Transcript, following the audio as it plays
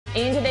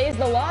In today's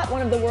The Lot,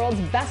 one of the world's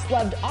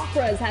best-loved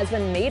operas has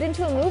been made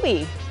into a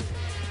movie.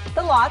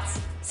 The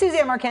Lot's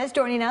Suzanne Marques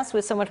joining us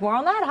with so much more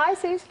on that. Hi,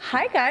 Suze.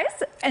 Hi,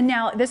 guys. And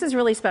now this is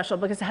really special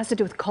because it has to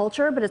do with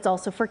culture, but it's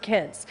also for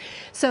kids.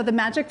 So the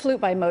Magic Flute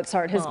by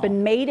Mozart has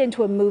been made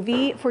into a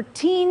movie for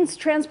teens,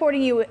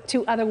 transporting you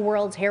to other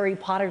worlds, Harry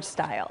Potter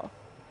style.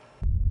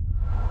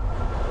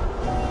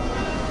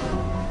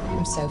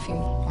 I'm Sophie.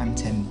 I'm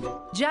Tim.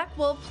 Jack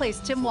Wolf plays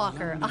Tim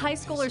Walker, a high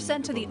schooler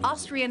sent to the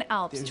Austrian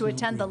Alps to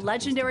attend the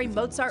legendary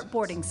Mozart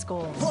boarding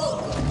school.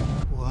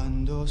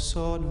 Quando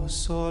sono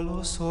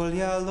solo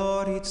soli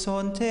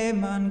all'orizzonte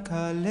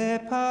manca le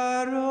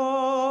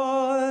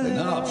parole.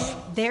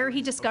 Enough. There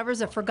he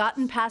discovers a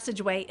forgotten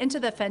passageway into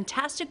the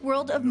fantastic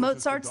world of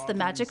Mozart's The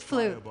Magic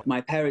Flute.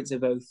 My parents are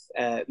both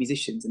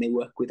musicians and they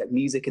work with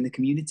music in the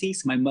community.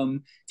 So my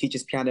mum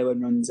teaches piano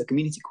and runs a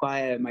community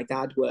choir. My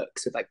dad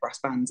works with brass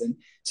bands. And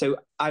so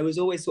I was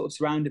always sort of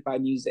surrounded by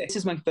music. This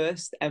is my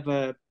first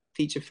ever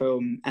feature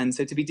film. And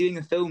so to be doing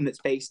a film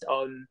that's based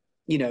on,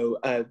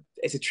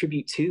 it's a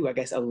tribute to, I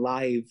guess, a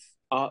live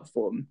art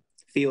form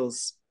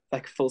feels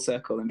like full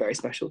circle and very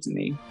special to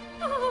me.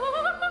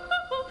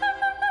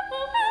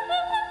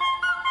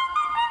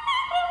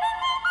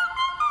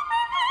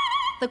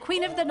 The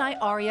Queen of the Night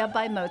aria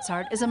by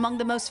Mozart is among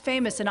the most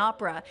famous in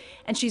opera,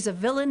 and she's a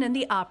villain in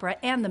the opera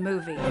and the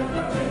movie.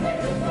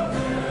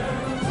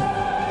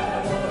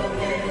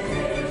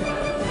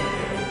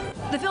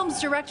 The film's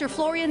director,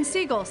 Florian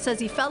Siegel, says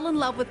he fell in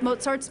love with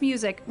Mozart's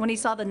music when he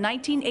saw the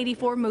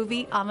 1984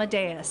 movie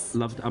Amadeus.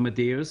 Loved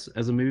Amadeus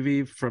as a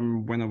movie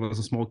from when I was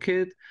a small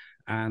kid,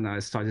 and I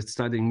started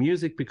studying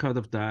music because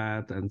of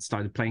that and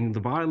started playing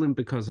the violin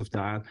because of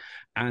that,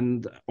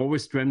 and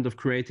always dreamed of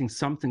creating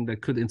something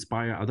that could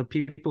inspire other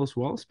people as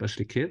well,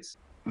 especially kids.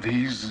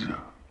 These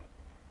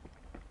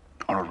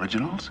are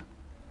originals?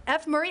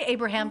 F. Murray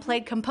Abraham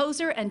played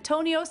composer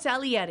Antonio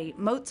Salieri,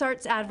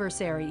 Mozart's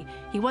adversary.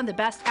 He won the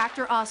Best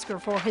Actor Oscar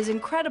for his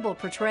incredible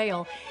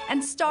portrayal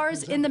and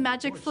stars in The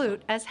Magic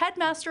Flute as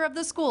headmaster of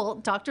the school,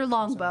 Dr.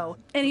 Longbow.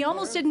 And he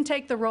almost didn't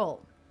take the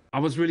role. I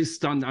was really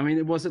stunned. I mean,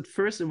 it was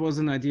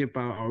an idea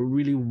by a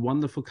really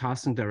wonderful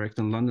casting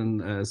director in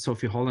London,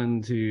 Sophie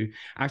Holland, who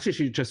actually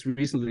she just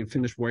recently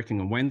finished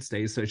working on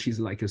Wednesday, so she's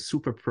like a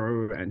super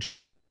pro, and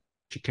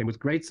she came with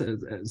great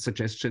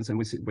suggestions.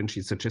 And when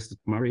she suggested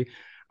Murray,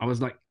 I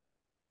was like,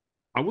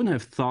 I wouldn't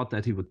have thought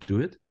that he would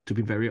do it, to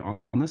be very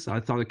honest. I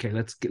thought, okay,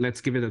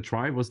 let's give it a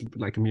try. It was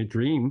like a mere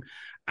dream,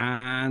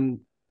 and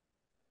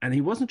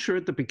he wasn't sure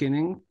at the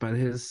beginning, but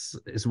his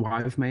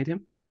wife made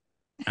him.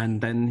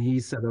 And then he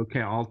said, okay,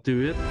 I'll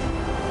do it.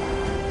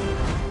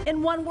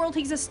 In one world,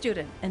 he's a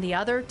student. In the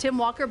other, Tim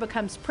Walker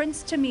becomes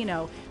Prince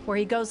Tamino, where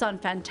he goes on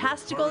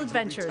fantastical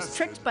adventures,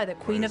 tricked by the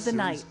Queen of the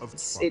Night.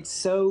 It's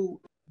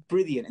so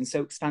brilliant and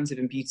so expansive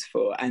and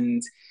beautiful.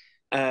 And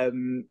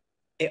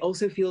it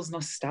also feels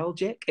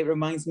nostalgic. It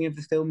reminds me of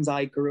the films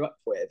I grew up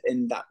with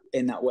in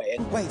that way.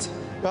 Wait,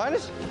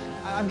 guys,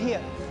 I'm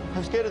here.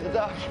 I'm scared of the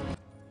dark.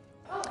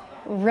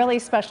 Really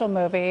special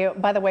movie.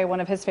 By the way,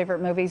 one of his favorite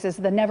movies is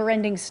The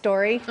Never-Ending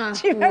Story. Do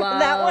you remember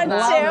that one too?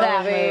 Love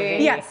that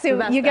movie. Yeah,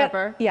 so you get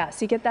ever.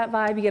 you get that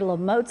vibe. You get a little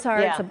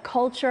Mozart, some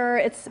culture.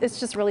 It's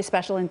just really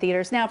special in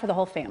theaters now for the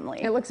whole family.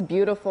 It looks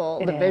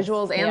beautiful. The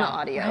visuals and the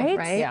audio,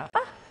 right? Yeah.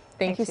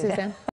 Thank you, Suzanne.